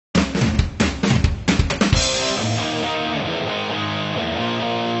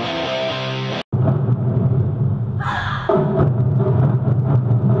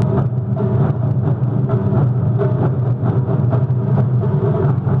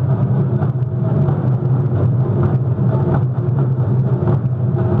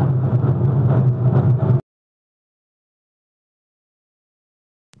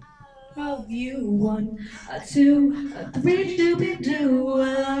1, 2, 3, doobie-doo.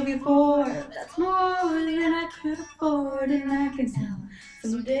 I love you 4. That's more than I could afford, and I can tell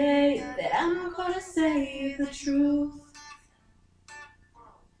someday that I'm gonna say the truth.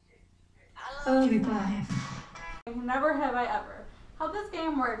 I love you 5. Never have I ever. How this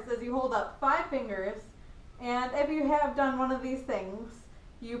game works is you hold up 5 fingers, and if you have done one of these things,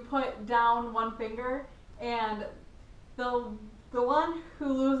 you put down 1 finger, and the one who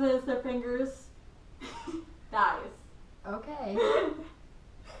loses their fingers dies. Okay.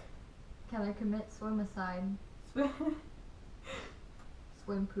 Can I commit swim-aside?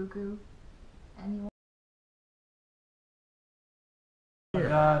 Swim poo-poo? Anyone?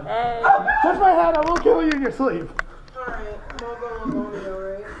 God. Hey. Touch my hat, I will kill you in your sleep. Alright,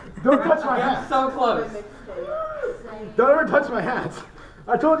 alright? Don't touch my hat. So close. Don't ever touch my hat.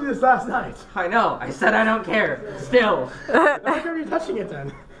 I told you this last night. I know, I said I don't care. Still. How come you're touching it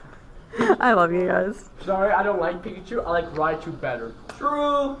then? I love you guys. Sorry, I don't like Pikachu. I like Raichu better.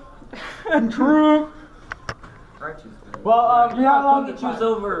 True. True. Well, you're not allowed to Pikachu's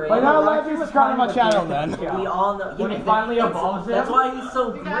overrated. You're not allowed to subscribe to my channel then. Yeah. We all know. When he finally evolves it. That's why he's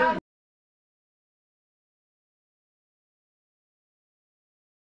so great.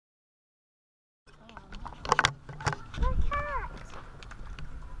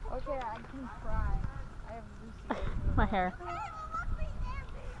 Okay, I can cry. I have Lucy. My hair.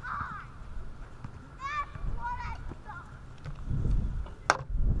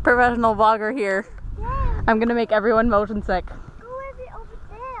 Professional vlogger here. Yeah. I'm gonna make everyone motion sick. Go with it over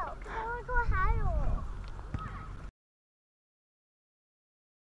there, because I want to go higher.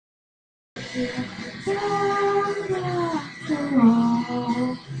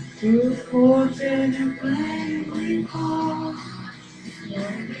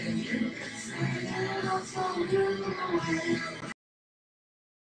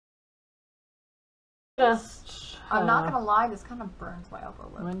 Just. I'm not gonna lie, this kind of burns my upper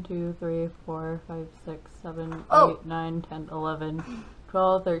lip. 1, 2, 3, 4, 5, 6, 7, Oh. 8, 9, 10, 11,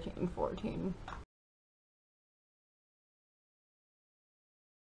 12, 13, 14.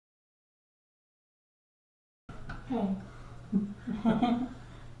 Hey.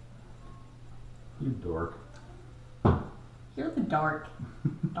 You dork. You're the dark.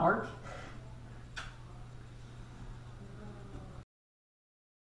 Dark?